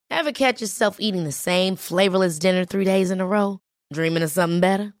Ever catch yourself eating the same flavorless dinner 3 days in a row? Dreaming of something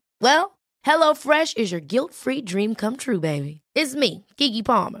better? Well, HelloFresh is your guilt-free dream come true, baby. It's me, Keke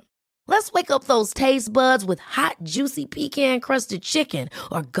Palmer. Let's wake up those taste buds with hot, juicy pecan-crusted chicken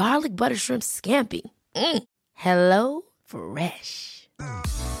or garlic butter shrimp scampi. Hello Fresh.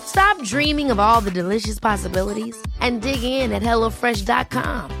 Stop dreaming of all the delicious possibilities and dig in at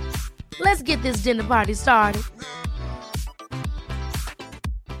HelloFresh.com. Let's get this dinner party started.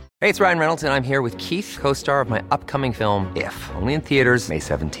 Hey, it's Ryan Reynolds, and I'm here with Keith, co-star of my upcoming film, If, only in theaters May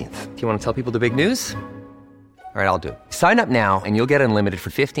 17th. Do you want to tell people the big news? All right, I'll do it. Sign up now and you'll get unlimited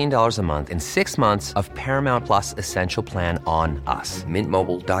for $15 a month and 6 months of Paramount Plus Essential Plan on us.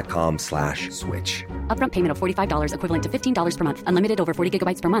 MintMobile.com/switch. Upfront payment of $45 equivalent to $15 per month. Unlimited over 40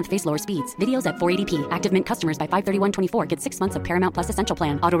 gigabytes per month. Face lower speeds. Videos at 480p. Active Mint customers by 531.24 get 6 months of Paramount Plus Essential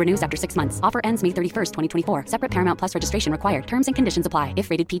Plan. Auto renews after 6 months. Offer ends May 31st, 2024. Separate Paramount Plus registration required. Terms and conditions apply if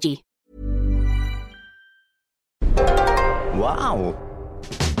rated PG. Wow.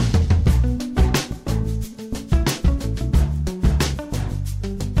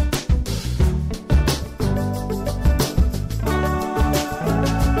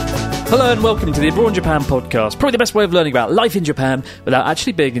 Hello and welcome to the Abroad in Japan podcast, probably the best way of learning about life in Japan without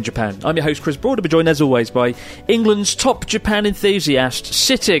actually being in Japan. I'm your host Chris Broad, joined as always by England's top Japan enthusiast,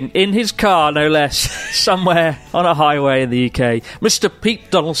 sitting in his car no less, somewhere on a highway in the UK, Mr. Pete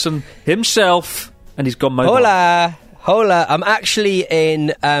Donaldson himself, and he's gone mobile. Hola, I'm actually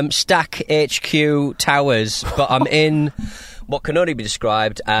in Stack HQ Towers, but I'm in what can only be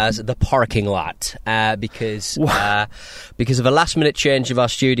described as the parking lot because of a last-minute change of our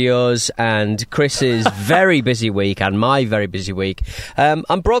studios and Chris's very busy week and my very busy week.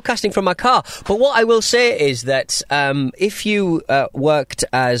 I'm broadcasting from my car. But what I will say is that if you worked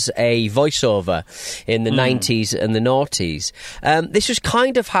as a voiceover in the 90s and the noughties, this was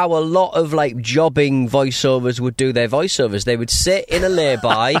kind of how a lot of like jobbing voiceovers would do their voiceovers. They would sit in a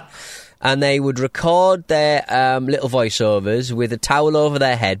lay-by and they would record their little voiceovers with a towel over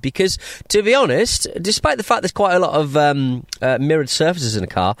their head because, to be honest, despite the fact there's quite a lot of mirrored surfaces in a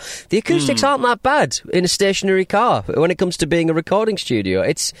car, the acoustics aren't that bad in a stationary car when it comes to being a recording studio.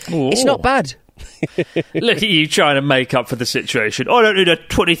 It's not bad. Look at you trying to make up for the situation. I don't need a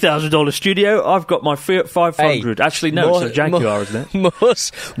 $20,000 studio. I've got my Fiat 500. Hey, actually, no, it's a Jaguar, isn't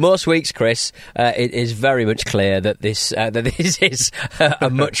it? Most weeks, Chris, it is very much clear that this is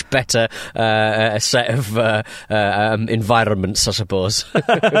a much better set of environments, I suppose.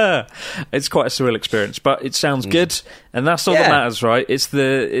 It's quite a surreal experience, but it sounds good, and that's all that matters, right? It's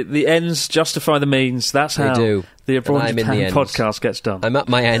the ends justify the means. That's how the Abroad in Japan podcast gets done. I'm at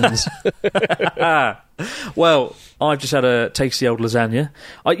my ends. Well, I've just had a tasty old lasagna.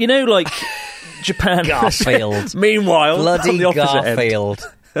 Like Japan. Garfield. Meanwhile, bloody Garfield.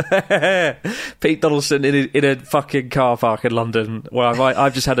 Pete Donaldson in a fucking car park in London, where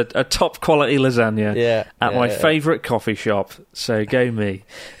I've just had a top quality lasagna at my favourite coffee shop. So go me.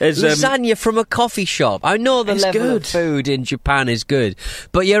 Lasagna from a coffee shop. I know the level of food in Japan is good,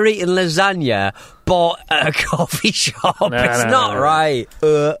 but you're eating lasagna bought at a coffee shop. It's not right.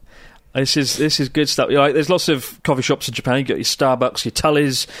 This is good stuff. There's lots of coffee shops in Japan. You got your Starbucks, your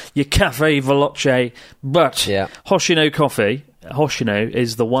Tully's, your Cafe Veloce, but Hoshino Coffee. Hoshino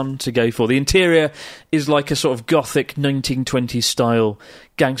is the one to go for. The interior is like a sort of gothic 1920s style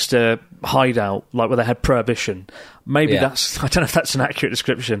gangster hideout, like where they had Prohibition. Maybe I don't know if that's an accurate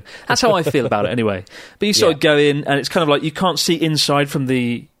description. That's how I feel about it anyway. But you sort of go in and it's kind of like you can't see inside from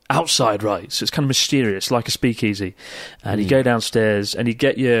the outside, right? So it's kind of mysterious, like a speakeasy. And you go downstairs and you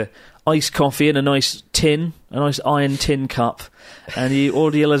get your iced coffee in a nice iron tin cup, and you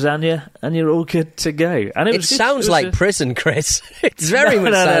order your lasagna, and you're all good to go. And it sounds like prison, Chris. It's very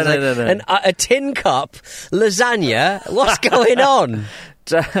much sounds like a tin cup, lasagna. What's going on?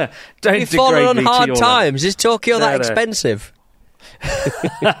 Don't You've fallen on hard times. Is Tokyo that expensive?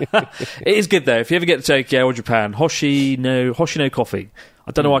 It is good though. If you ever get to Tokyo or Japan, Hoshino Coffee.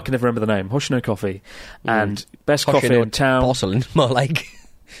 I don't know why I can never remember the name. Hoshino Coffee, and best Hoshino coffee in town. Porcelain, more like.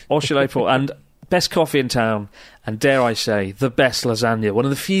 And best coffee in town, and dare I say, the best lasagna. One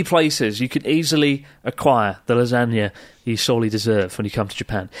of the few places you can easily acquire the lasagna you sorely deserve when you come to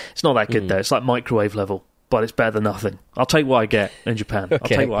Japan. It's not that good though. It's like microwave level, but it's better than nothing. I'll take what I get in Japan. I'll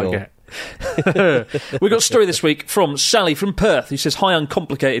take what I get. We've got a story this week from Sally from Perth, who says, "Hi,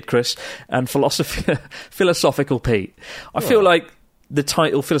 uncomplicated Chris and philosophical Pete. I feel like the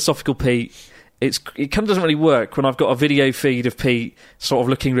title Philosophical Pete, it kind of doesn't really work when I've got a video feed of Pete sort of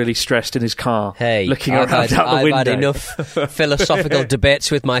looking really stressed in his car, looking around out the window. I've had enough philosophical debates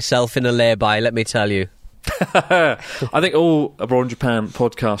with myself in a lay-by, let me tell you. I think all Abroad in Japan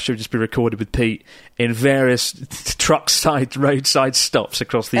podcasts should just be recorded with Pete in various roadside stops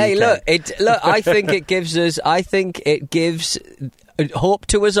across the UK. Hey, look! I think it gives hope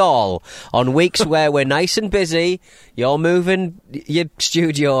to us all on weeks where we're nice and busy. You're moving your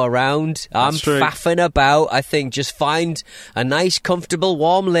studio around. I'm faffing about. I think just find a nice, comfortable,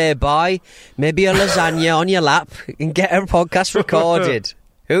 warm lay-by, maybe a lasagna on your lap, and get a podcast recorded.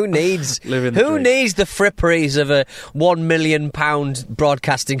 Who needs the fripperies of a £1 million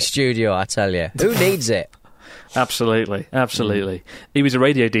broadcasting studio, I tell you? Who needs it? Absolutely. He was a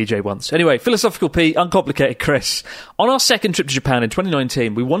radio DJ once. Anyway, Philosophical Pete, Uncomplicated Chris. On our second trip to Japan in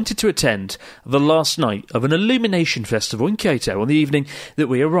 2019, we wanted to attend the last night of an illumination festival in Kyoto on the evening that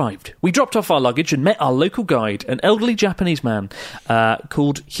we arrived. We dropped off our luggage and met our local guide, an elderly Japanese man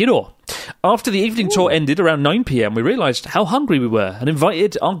called Hiro. After the evening tour ended around 9 p.m, we realised how hungry we were and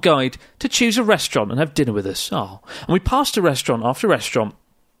invited our guide to choose a restaurant and have dinner with us. And we passed a restaurant after restaurant.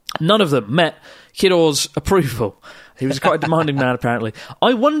 None of them met Hiro's approval. He was quite a demanding man, apparently.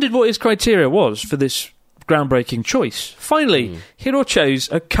 I wondered what his criteria was for this groundbreaking choice. Finally, Hiro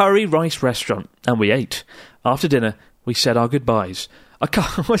chose a curry rice restaurant, and we ate. After dinner, we said our goodbyes.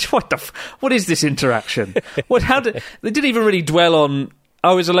 What is this interaction? They didn't even really dwell on...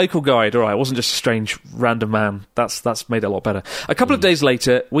 Oh, he's a local guide. All right, it wasn't just a strange random man. That's made it a lot better. A couple of days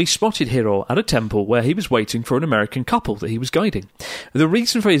later, we spotted Hiro at a temple where he was waiting for an American couple that he was guiding. The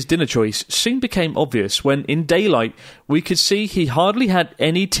reason for his dinner choice soon became obvious when, in daylight, we could see he hardly had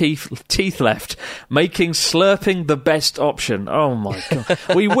any teeth left, making slurping the best option. Oh, my God.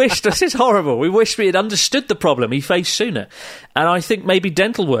 This is horrible. We wished we had understood the problem he faced sooner. And I think maybe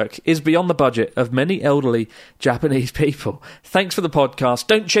dental work is beyond the budget of many elderly Japanese people. Thanks for the podcast.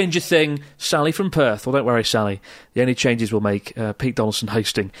 Don't change a thing. Sally from Perth. Well, don't worry, Sally. The only changes we'll make, Pete Donaldson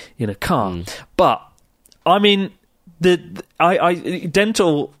hosting in a car. But, I mean,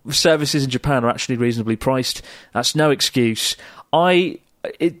 dental services in Japan are actually reasonably priced. That's no excuse. I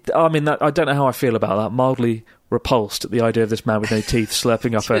don't know how I feel about that. Mildly repulsed at the idea of this man with no teeth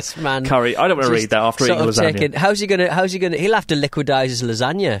slurping up a curry. I don't want to read that after eating lasagna. How's he gonna? He'll have to liquidise his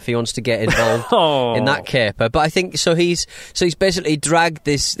lasagna if he wants to get involved in that caper. But I think so. He's basically dragged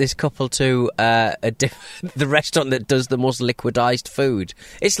this couple to the restaurant that does the most liquidised food.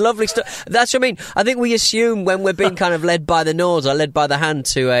 It's lovely stuff. That's what I mean. I think we assume when we're being kind of led by the nose or led by the hand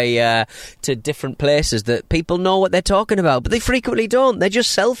to different places that people know what they're talking about, but they frequently don't. They're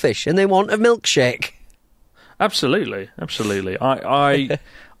just selfish and they want a milkshake. Absolutely. This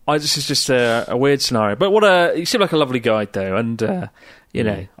is just a weird scenario. But you seem like a lovely guide, though, and I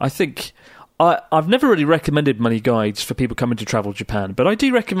think I've never really recommended money guides for people coming to travel Japan, but I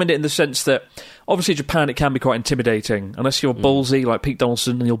do recommend it in the sense that obviously Japan, it can be quite intimidating unless you're ballsy like Pete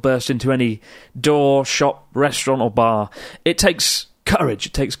Donaldson and you'll burst into any door, shop, restaurant, or bar. It takes courage,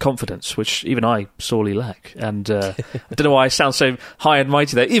 it takes confidence, which even I sorely lack. And I don't know why I sound so high and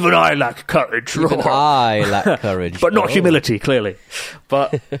mighty there. Even I lack courage. Even I lack courage. But not humility, clearly.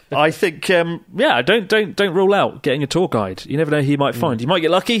 But I think, don't rule out getting a tour guide. You never know who you might find. You might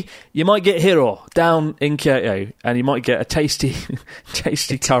get lucky. You might get Hiro down in Kyoto, and you might get a tasty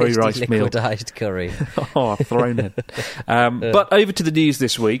curry rice meal. Liquidised curry. Thrown in. But over to the news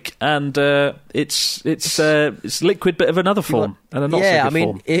this week, and it's liquid, bit of another form. And a not so good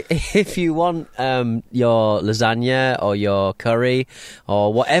form. If you want your lasagna or your curry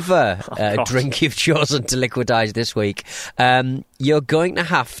or whatever drink you've chosen to liquidise this week, you're going to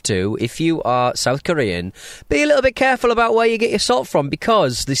have to, if you are South Korean, be a little bit careful about where you get your salt from,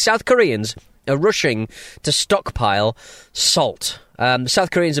 because the South Koreans are rushing to stockpile salt. The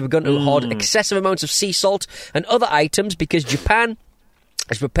South Koreans have begun to hoard excessive amounts of sea salt and other items because Japan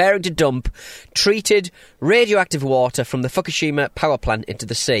is preparing to dump treated radioactive water from the Fukushima power plant into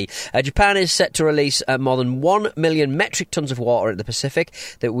the sea. Japan is set to release more than 1 million metric tons of water into the Pacific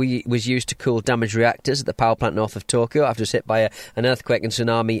that was used to cool damaged reactors at the power plant north of Tokyo after it was hit by an earthquake and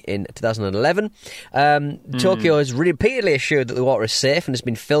tsunami in 2011. Tokyo has repeatedly assured that the water is safe and has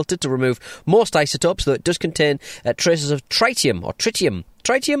been filtered to remove most isotopes, though it does contain traces of tritium,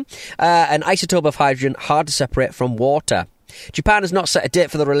 an isotope of hydrogen hard to separate from water. Japan has not set a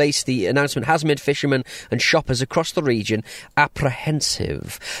date for the release. The announcement has made fishermen and shoppers across the region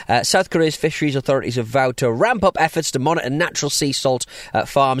apprehensive. South Korea's fisheries authorities have vowed to ramp up efforts to monitor natural sea salt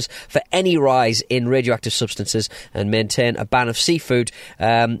farms for any rise in radioactive substances and maintain a ban of seafood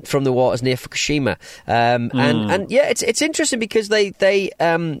from the waters near Fukushima. It's interesting because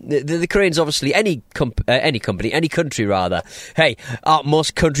the Koreans, obviously, any country, aren't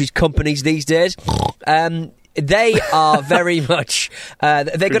most countries' companies these days? They are very much... they're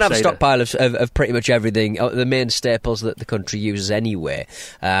going to have a stockpile of pretty much everything, the main staples that the country uses anyway.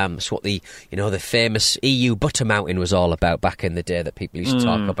 It's what the famous EU butter mountain was all about back in the day that people used to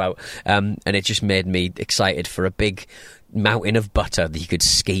talk about. And it just made me excited for a big mountain of butter that you could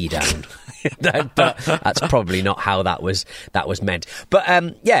ski down. But that's probably not how that was meant. But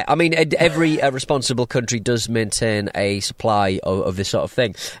every responsible country does maintain a supply of this sort of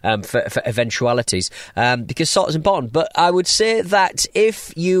thing for eventualities, because salt is important. But I would say that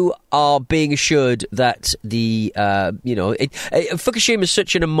if you are being assured that Fukushima is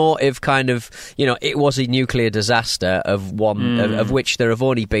such an emotive kind of, it was a nuclear disaster of one of which there have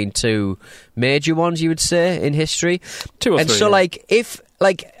only been two major ones, you would say, in history. Two or and three, so, yeah. if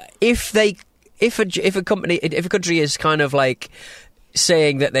a country is kind of like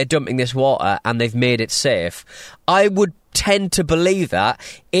saying that they're dumping this water and they've made it safe, I would tend to believe that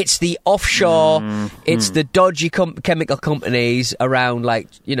it's the offshore, it's the dodgy chemical companies around,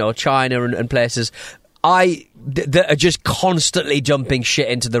 China and places. That are just constantly dumping shit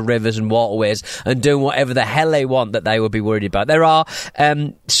into the rivers and waterways and doing whatever the hell they want that they would be worried about. There are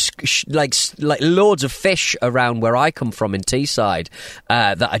loads of fish around where I come from in Teesside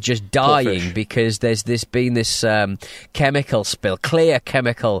that are just dying because there's been this clear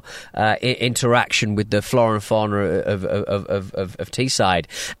chemical interaction with the flora and fauna of Teesside,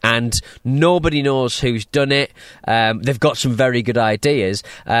 and nobody knows who's done it. They've got some very good ideas,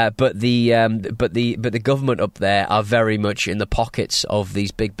 but the government up there are very much in the pockets of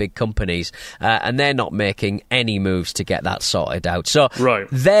these big companies, and they're not making any moves to get that sorted out. So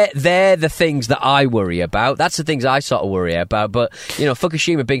they're the things that I worry about. That's the things I sort of worry about. But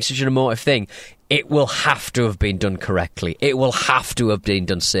Fukushima being such an emotive thing, it will have to have been done correctly. It will have to have been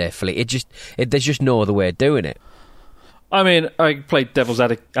done safely. There's just no other way of doing it. I mean, I played devil's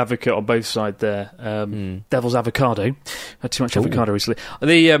advocate on both sides there. Devil's avocado. Had too much avocado recently.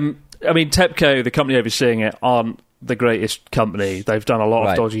 TEPCO, the company overseeing it, aren't the greatest company. They've done a lot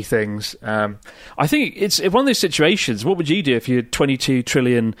of dodgy things. I think it's one of those situations. What would you do if you had 22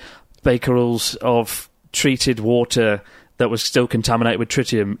 trillion becquerels of treated water that was still contaminated with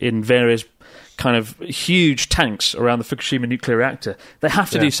tritium in various kind of huge tanks around the Fukushima nuclear reactor? They have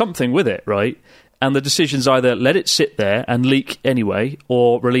to do something with it, right? And the decision's either let it sit there and leak anyway,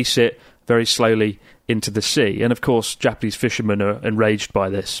 or release it very slowly into the sea. And of course, Japanese fishermen are enraged by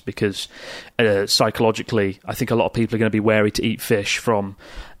this because psychologically, I think a lot of people are going to be wary to eat fish from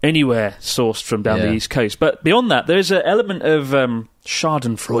anywhere sourced from down the East Coast. But beyond that, there's an element of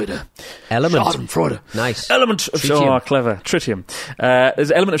Schadenfreude. Schadenfreude. Nice. Element of... Tritium. Oh, clever. Tritium. There's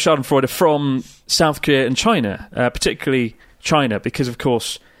an element of Schadenfreude from South Korea and China, particularly China, because, of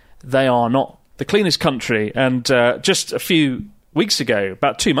course, they are not the cleanest country. And just a few weeks ago,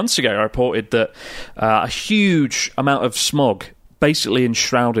 about 2 months ago, I reported that a huge amount of smog basically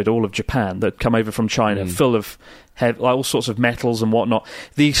enshrouded all of Japan that had come over from China, full of all sorts of metals and whatnot.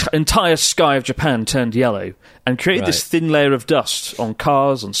 The entire sky of Japan turned yellow and created this thin layer of dust on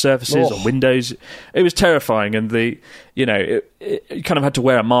cars, on surfaces, on windows. It was terrifying, and you kind of had to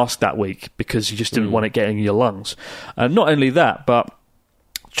wear a mask that week because you just didn't want it getting in your lungs. Not only that, but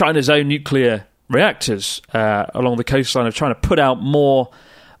China's own nuclear reactors along the coastline of China put out more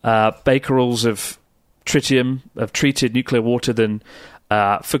becquerels of tritium, of treated nuclear water, than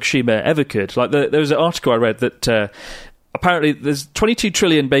Fukushima ever could. Like there was an article I read that apparently there's 22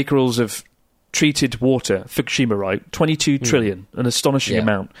 trillion becquerels of treated water, Fukushima, right? 22 trillion, an astonishing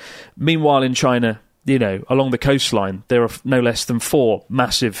amount. Meanwhile, in China, along the coastline, there are no less than 4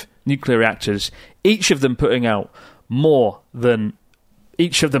 massive nuclear reactors, each of them putting out more than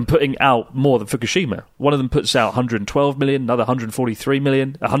Fukushima. One of them puts out 112 million, another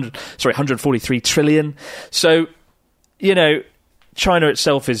 143 trillion. So, China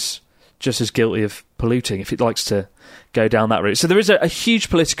itself is just as guilty of polluting if it likes to go down that route. So there is a huge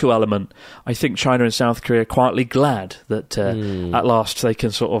political element. I think China and South Korea are quietly glad that at last they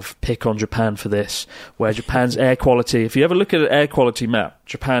can sort of pick on Japan for this, where Japan's air quality, if you ever look at an air quality map,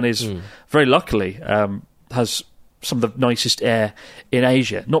 Japan is very luckily has some of the nicest air in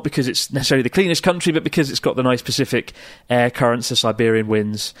Asia. Not because it's necessarily the cleanest country, but because it's got the nice Pacific air currents, the Siberian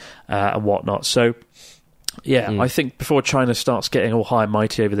winds and whatnot. So, I think before China starts getting all high and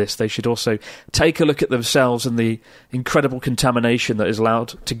mighty over this, they should also take a look at themselves and the incredible contamination that is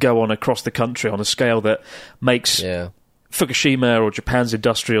allowed to go on across the country on a scale that makes Fukushima or Japan's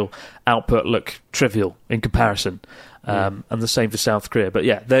industrial output look trivial in comparison. And the same for South Korea. But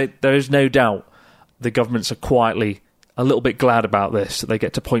there is no doubt the governments are quietly a little bit glad about this, that they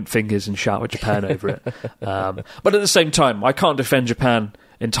get to point fingers and shout at Japan over it. But at the same time, I can't defend Japan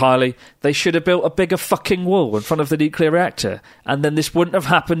entirely. They should have built a bigger fucking wall in front of the nuclear reactor, and then this wouldn't have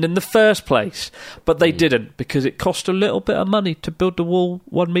happened in the first place. But they didn't, because it cost a little bit of money to build the wall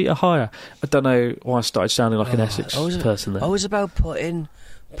 1 metre higher. I don't know why I started sounding like an Essex person there. Always about putting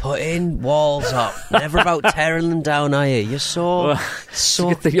walls up, never about tearing them down, are you? You're so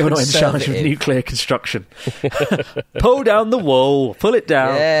good thing you're not in charge of nuclear construction. Pull down the wall, pull it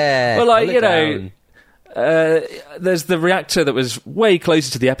down. Yeah, well, like, you know, there's the reactor that was way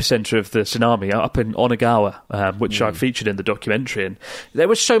closer to the epicentre of the tsunami up in Onagawa, which I featured in the documentary, and they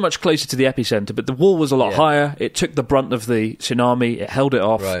were so much closer to the epicentre, but the wall was a lot higher. It took the brunt of the tsunami, it held it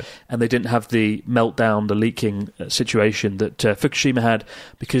off, and they didn't have the meltdown, the leaking situation that Fukushima had,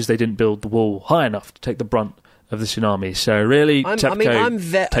 because they didn't build the wall high enough to take the brunt of the tsunami. So really,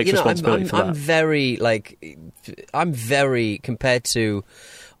 TEPCO takes responsibility for that. I'm very, compared to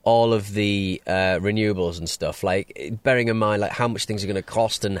all of the renewables and stuff, like, bearing in mind like how much things are going to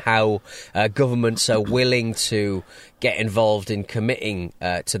cost and how governments are willing to get involved in committing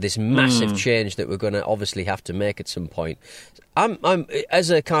to this massive change that we're going to obviously have to make at some point. I'm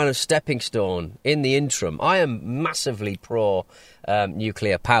as a kind of stepping stone in the interim, I am massively pro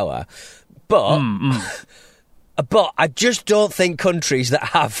nuclear power, but but I just don't think countries that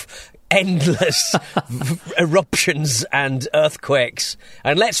have endless eruptions and earthquakes,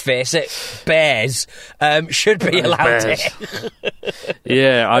 and let's face it, bears, should be allowed it.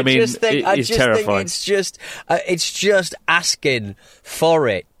 Yeah, I mean, it's terrifying. It's just asking for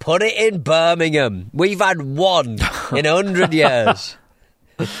it. Put it in Birmingham. We've had one in 100 years.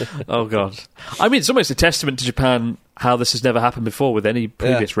 Oh, God. I mean, it's almost a testament to Japan how this has never happened before with any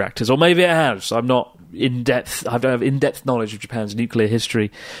previous reactors. Or maybe it has. I'm not in-depth. I don't have in-depth knowledge of Japan's nuclear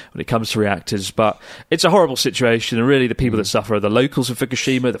history when it comes to reactors. But it's a horrible situation, and really the people that suffer are the locals of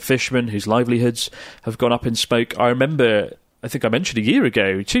Fukushima, the fishermen whose livelihoods have gone up in smoke. I remember, I think I mentioned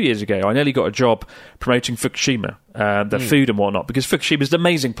 2 years ago, I nearly got a job promoting Fukushima, their food and whatnot, because Fukushima is an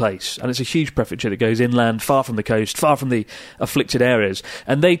amazing place, and it's a huge prefecture that goes inland, far from the coast, far from the afflicted areas.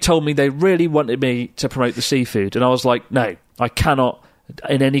 And they told me they really wanted me to promote the seafood, and I was like, no, I cannot,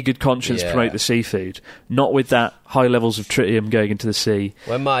 in any good conscience, promote the seafood. Not with that high levels of tritium going into the sea,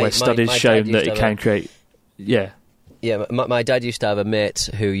 where studies shown that it can create... Yeah, my dad used to have a mate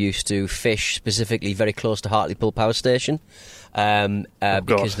who used to fish specifically very close to Hartlepool Power Station,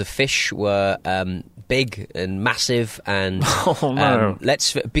 because the fish were big and massive, and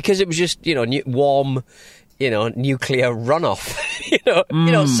because it was just warm, nuclear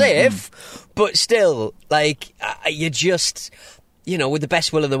runoff, safe, but still, like, you just, with the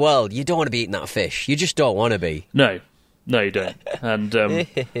best will in the world, you don't want to be eating that fish. You just don't want to be. No, you don't. And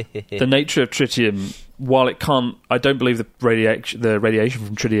the nature of tritium, while it can't, I don't believe the radiation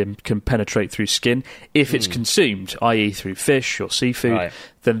from tritium can penetrate through skin. If it's consumed, i.e. through fish or seafood,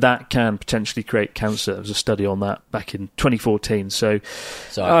 then that can potentially create cancer. There was a study on that back in 2014. So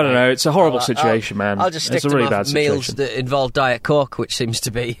I don't know. It's a horrible situation, man. I'll just stick it's a to really my bad meals situation. that involve Diet Coke, which seems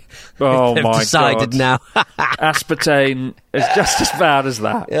to be decided God. Now. Aspartame is just as bad as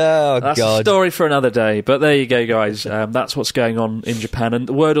that. Oh, that's God. a story for another day. But there you go, guys. That's what's going on in Japan. And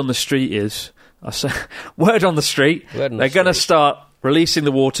the word on the street is... Word on the street. They're going to start releasing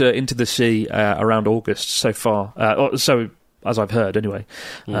the water into the sea around August so far. So, as I've heard, anyway.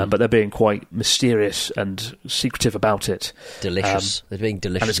 But they're being quite mysterious and secretive about it. Delicious. They're being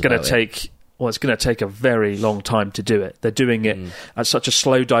delicious. And it's going to take... Well, it's going to take a very long time to do it. They're doing it at such a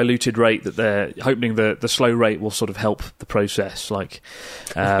slow, diluted rate that they're hoping the slow rate will sort of help the process, like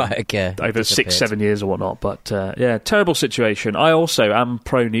over 6-7 years or whatnot. But terrible situation. I also am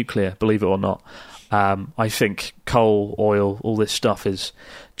pro-nuclear, believe it or not. I think coal, oil, all this stuff is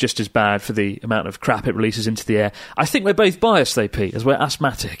just as bad for the amount of crap it releases into the air. I think we're both biased, though, Pete, as we're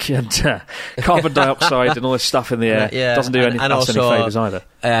asthmatic, and carbon dioxide and all this stuff in the air doesn't do us any favours either.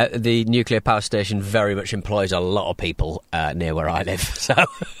 The nuclear power station very much employs a lot of people near where I live, so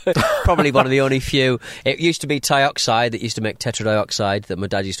probably one of the only few. It used to be dioxide that used to make tetradioxide that my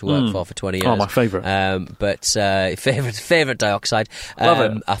dad used to work for 20 years. Oh, my favourite. But favourite dioxide.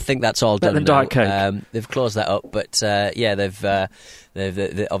 Love it. I think that's all Better done than now. Diet Coke. They've closed that up, but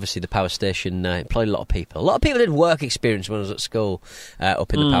they've obviously the power station employed a lot of people. A lot of people did work experience when I was at school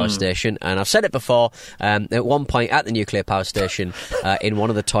up in the power station, and I've said it before. At one point at the nuclear power station, in one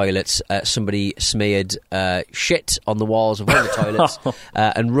of the toilets, somebody smeared shit on the walls of one of the toilets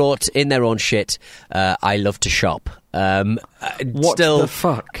and wrote in their own shit, "I love to shop." What still, the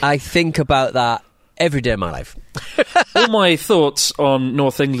fuck? I think about that every day of my life. All my thoughts on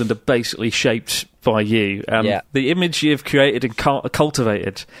North England are basically shaped by you. The image you've created and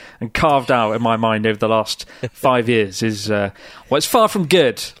cultivated and carved out in my mind over the last 5 years is, it's far from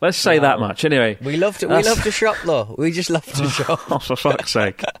good. Let's say that much. Anyway. We love to shop, though. We just love to shop. Oh, for fuck's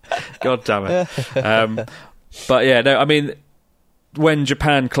sake. God damn it. But yeah, no, I mean, when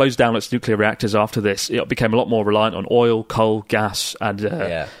Japan closed down its nuclear reactors after this, it became a lot more reliant on oil, coal, gas, and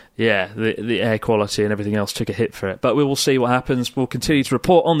the air quality and everything else took a hit for it. But we will see what happens. We'll continue to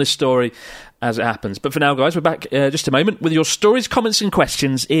report on this story as it happens. But for now, guys, we're back just a moment with your stories, comments and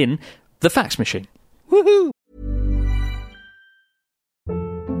questions in the fax machine. Woohoo!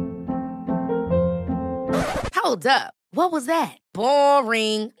 Hold up. What was that?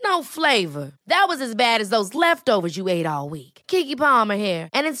 Boring. No flavor. That was as bad as those leftovers you ate all week. Keke Palmer here,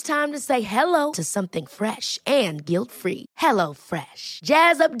 and it's time to say hello to something fresh and guilt-free. Hello Fresh.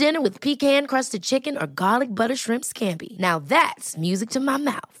 Jazz up dinner with pecan-crusted chicken or garlic butter shrimp scampi. Now that's music to my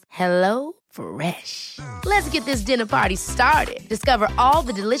mouth. Hello Fresh. Let's get this dinner party started. Discover all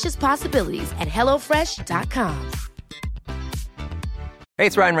the delicious possibilities at HelloFresh.com. Hey,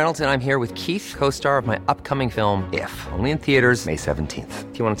 it's Ryan Reynolds, and I'm here with Keith, co-star of my upcoming film, If, only in theaters May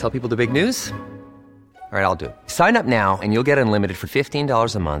 17th. Do you want to tell people the big news? All right, I'll do it. Sign up now and you'll get unlimited for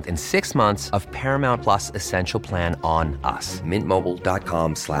 $15 a month and 6 months of Paramount Plus Essential Plan on us.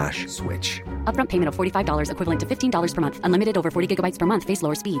 MintMobile.com/switch. Upfront payment of $45 equivalent to $15 per month. Unlimited over 40 gigabytes per month. Face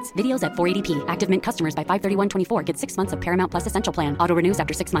lower speeds. Videos at 480p. Active Mint customers by 531.24 get 6 months of Paramount Plus Essential Plan. Auto renews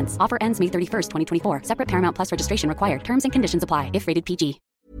after 6 months. Offer ends May 31st, 2024. Separate Paramount Plus registration required. Terms and conditions apply if rated PG.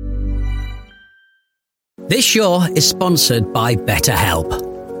 This show is sponsored by BetterHelp.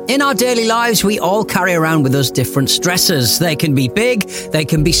 In our daily lives, we all carry around with us different stressors. They can be big, they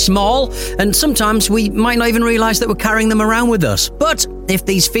can be small, and sometimes we might not even realise that we're carrying them around with us. But if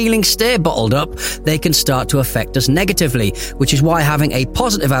these feelings stay bottled up, they can start to affect us negatively, which is why having a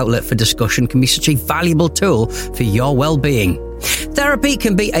positive outlet for discussion can be such a valuable tool for your well-being. Therapy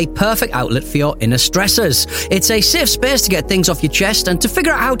can be a perfect outlet for your inner stressors. It's a safe space to get things off your chest and to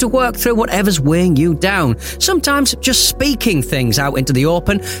figure out how to work through whatever's weighing you down. Sometimes just speaking things out into the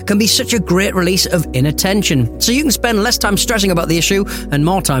open can be such a great release of inner tension, so you can spend less time stressing about the issue and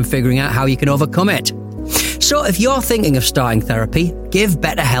more time figuring out how you can overcome it. So if you're thinking of starting therapy, give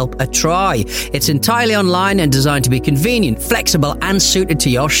BetterHelp a try. It's entirely online and designed to be convenient, flexible and suited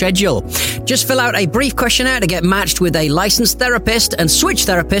to your schedule. Just fill out a brief questionnaire to get matched with a licensed therapist and switch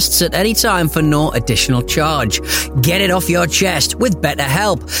therapists at any time for no additional charge. Get it off your chest with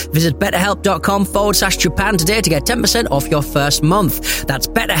BetterHelp. Visit betterhelp.com/Japan today to get 10% off your first month. That's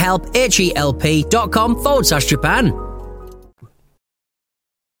BetterHelp, HELP.com/Japan.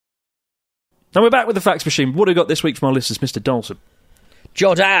 Now we're back with the fax machine. What have we got this week from our listeners, Mr. Donaldson?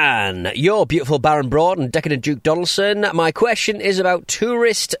 Jordan, your beautiful Baron Broad and decadent Duke Donaldson. My question is about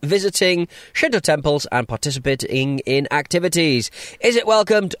tourists visiting Shinto temples and participating in activities. Is it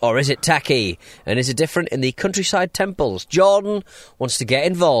welcomed or is it tacky? And is it different in the countryside temples? Jordan wants to get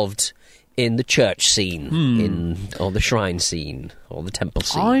involved in the church scene, or the shrine scene, or the temple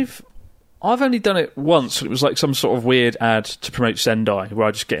scene. I've only done it once. It was like some sort of weird ad to promote Sendai, where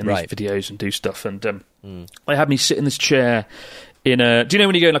I just get in these videos and do stuff. And they had me sit in this chair in a... Do you know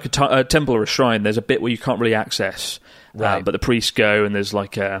when you go in like a temple or a shrine, there's a bit where you can't really access, but the priests go and there's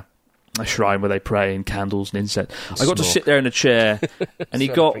like a shrine where they pray and candles and incense. I got to sit there in a chair and he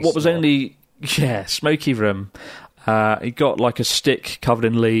got what was only... Yeah, smoky room. He got like a stick covered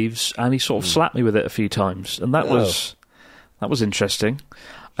in leaves and he sort of slapped me with it a few times. And that was interesting.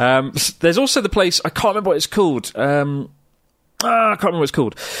 There's also the place, I can't remember what it's called. I can't remember what it's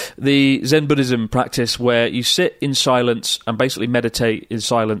called. The Zen Buddhism practice where you sit in silence and basically meditate in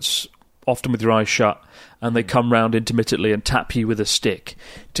silence, often with your eyes shut, and they come round intermittently and tap you with a stick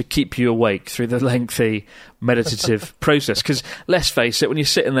to keep you awake through the lengthy meditative process. Because, let's face it, when you're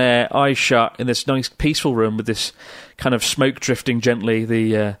sitting there, eyes shut, in this nice peaceful room with this kind of smoke drifting gently,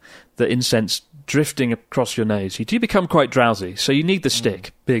 the incense drifting across your nose, you do become quite drowsy, so you need the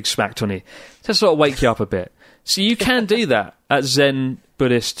stick, big smacked on you, to sort of wake you up a bit. So you can do that at Zen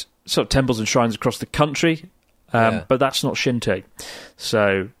Buddhist sort of temples and shrines across the country, but that's not Shinto.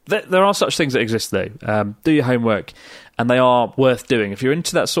 So there are such things that exist, though. Do your homework, and they are worth doing. If you're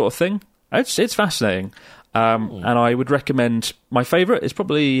into that sort of thing, it's fascinating. And I would recommend, my favourite is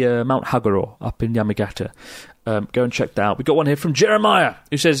probably Mount Haguro up in Yamagata. Go and check that out. We've got one here from Jeremiah,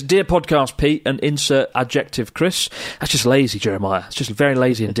 who says, "Dear podcast Pete," and insert adjective Chris. That's just lazy, Jeremiah. It's just very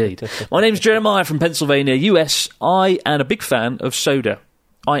lazy indeed. My name's Jeremiah from Pennsylvania, US. I am a big fan of soda.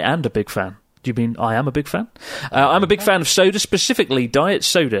 I am a big fan. Do you mean I am a big fan? I'm a big fan of soda, specifically diet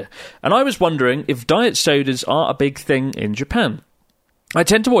soda. And I was wondering if diet sodas are a big thing in Japan. I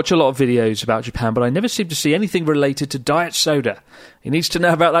tend to watch a lot of videos about Japan, but I never seem to see anything related to diet soda. He needs to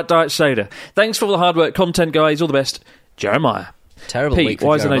know about that diet soda. Thanks for all the hard work, content, guys. All the best. Jeremiah. Terrible Pete, week for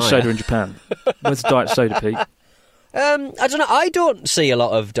why is there no Jeremiah. soda in Japan? Where's the diet soda, Pete? I don't know. I don't see a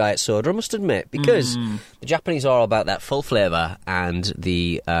lot of diet soda, I must admit, because the Japanese are all about that full flavour and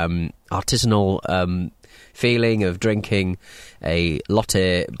the artisanal feeling of drinking a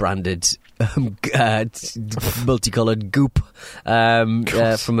latte-branded multicoloured goop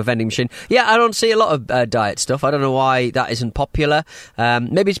from a vending machine. Yeah, I don't see a lot of diet stuff. I don't know why that isn't popular.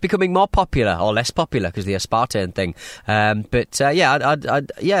 Maybe it's becoming more popular or less popular because the aspartame thing. But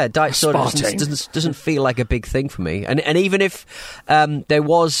diet soda doesn't feel like a big thing for me. And even if there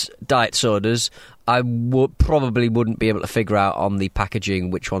was diet sodas, I probably wouldn't be able to figure out on the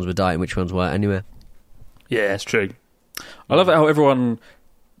packaging which ones were diet and which ones weren't anyway. Yeah, it's true. I love it how everyone...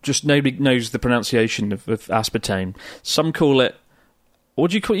 Just nobody knows the pronunciation of aspartame. Some call it...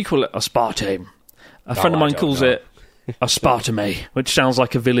 What do you call it? You call it aspartame. A friend of mine calls it aspartame, which sounds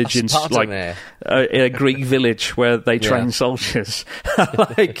like a village in a Greek village where they train soldiers,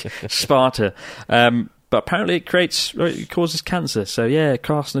 like Sparta. But apparently it causes cancer. So yeah,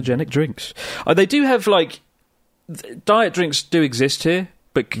 carcinogenic drinks. They do have diet drinks do exist here.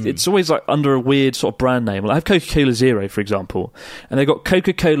 But it's always under a weird sort of brand name. I have Coca-Cola Zero, for example, and they've got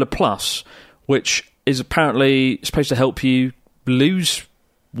Coca-Cola Plus, which is apparently supposed to help you lose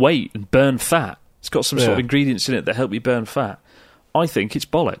weight and burn fat. It's got some sort of ingredients in it that help you burn fat. I think it's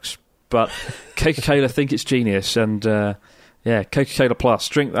bollocks, but Coca-Cola think it's genius. And Coca-Cola Plus,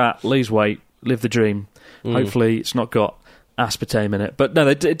 drink that, lose weight, live the dream. Hopefully it's not got aspartame in it. But no,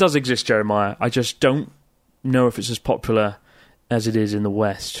 it does exist, Jeremiah. I just don't know if it's as popular as it is in the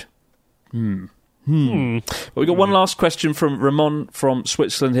West. Well, we've got one last question from Ramon from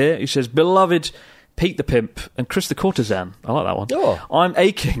Switzerland here, who says, "Beloved Pete the Pimp and Chris the Courtesan." I like that one. Oh. "I'm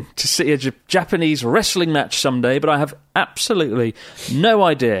aching to see a Japanese wrestling match someday, but I have absolutely no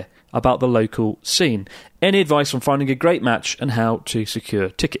idea about the local scene. Any advice on finding a great match and how to secure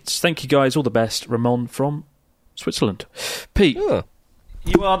tickets? Thank you guys, all the best." Ramon from Switzerland. Pete,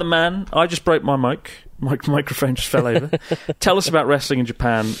 you are the man. I just broke my mic. My microphone just fell over. Tell us about wrestling in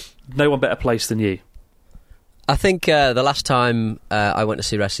Japan. No one better placed than you. I think the last time I went to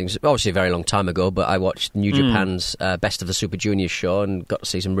see wrestling, obviously a very long time ago, but I watched New Japan's Best of the Super Juniors show and got to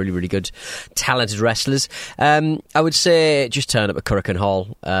see some really, really good, talented wrestlers. I would say just turn up at Kurikan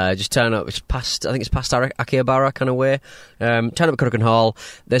Hall. Just turn up. I think it's past Akihabara kind of way. Turn up at Kurikan Hall.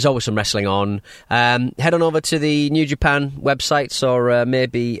 There's always some wrestling on. Head on over to the New Japan websites, or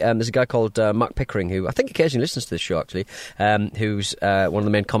maybe there's a guy called Mark Pickering, who I think occasionally listens to this show, actually, who's one of the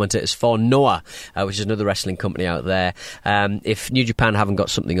main commentators for Noah, which is another wrestling company out there. If New Japan haven't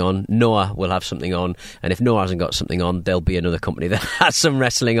got something on, Noah will have something on, and if Noah hasn't got something on, there'll be another company that has some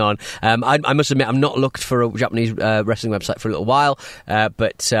wrestling on. I must admit, I've not looked for a Japanese wrestling website for a little while,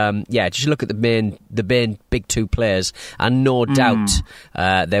 but just look at the main big two players, and no doubt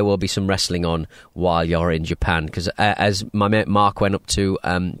there will be some wrestling on while you're in Japan, because as my mate Mark went up to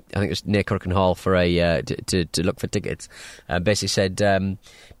I think it was near Kurikan Hall for to look for tickets,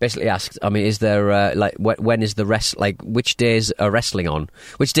 basically asked, I mean, is there when is the which days are wrestling on?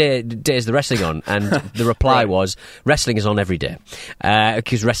 Which day is the wrestling on? And the reply was, wrestling is on every day,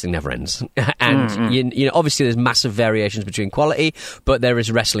 because wrestling never ends. And you know, obviously there's massive variations between quality, but there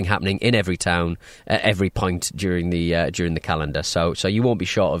is wrestling happening in every town at every point during the calendar. So you won't be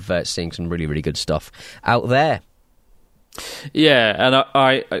short of seeing some really, really good stuff out there. Yeah, and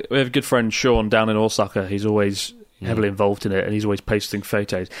I we have a good friend Sean down in Osaka. He's always heavily involved in it, and he's always posting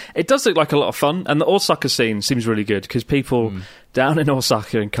photos. It does look like a lot of fun, and the Osaka scene seems really good, because people down in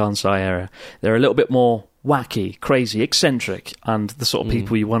Osaka and Kansai area, they're a little bit more wacky, crazy, eccentric, and the sort of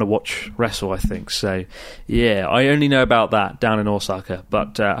people you want to watch wrestle, I think. So, yeah, I only know about that down in Osaka,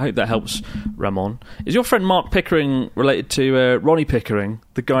 but I hope that helps, Ramon. Is your friend Mark Pickering related to Ronnie Pickering,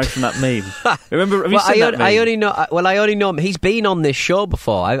 the guy from that meme? Remember? Have you seen that meme? I only know him. He's been on this show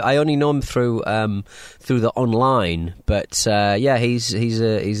before. I only know him through the online, but he's one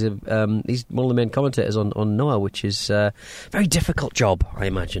of the main commentators on Noah, which is a very difficult job, I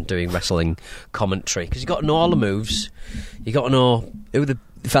imagine, doing wrestling commentary, because you've got to know all the moves, you've got to know who the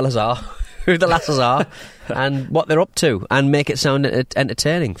fellas are, who the lasses are and what they're up to and make it sound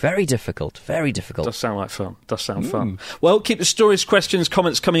entertaining. Very difficult, very difficult. Does sound like fun. Does sound fun. Well, keep the stories, questions,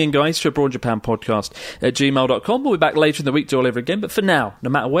 comments coming in, guys, to abroadjapanpodcast@gmail.com. We'll be back later in the week to all over again. But for now, no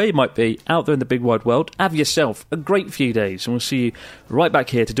matter where you might be out there in the big wide world, have yourself a great few days, and we'll see you right back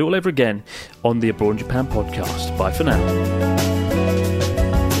here to do all over again on the Abroad in Japan podcast. Bye for now.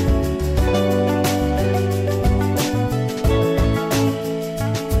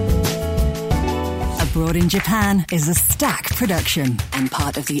 Abroad in Japan is a Stack production and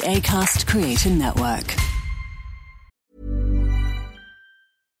part of the Acast Creator Network.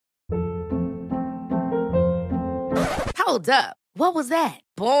 Hold up. What was that?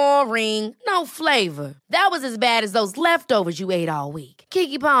 Boring. No flavor. That was as bad as those leftovers you ate all week.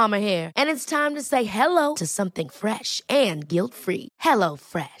 Keke Palmer here, and it's time to say hello to something fresh and guilt-free. Hello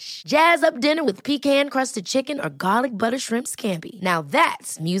Fresh. Jazz up dinner with pecan-crusted chicken or garlic butter shrimp scampi. Now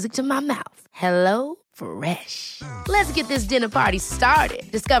that's music to my mouth. Hello Fresh. Let's get this dinner party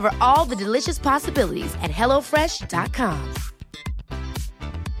started. Discover all the delicious possibilities at hellofresh.com.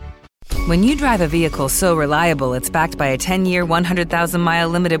 When you drive a vehicle so reliable it's backed by a 10-year, 100,000-mile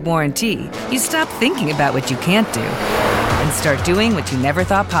limited warranty, you stop thinking about what you can't do and start doing what you never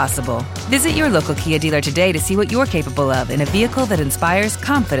thought possible. Visit your local Kia dealer today to see what you're capable of in a vehicle that inspires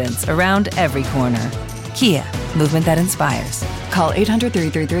confidence around every corner. Kia, movement that inspires. Call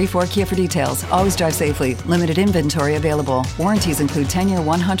 800-333-4KIA for details. Always drive safely. Limited inventory available. Warranties include 10-year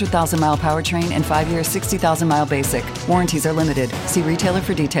 100,000-mile powertrain and 5-year 60,000-mile basic. Warranties are limited. See retailer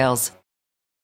for details.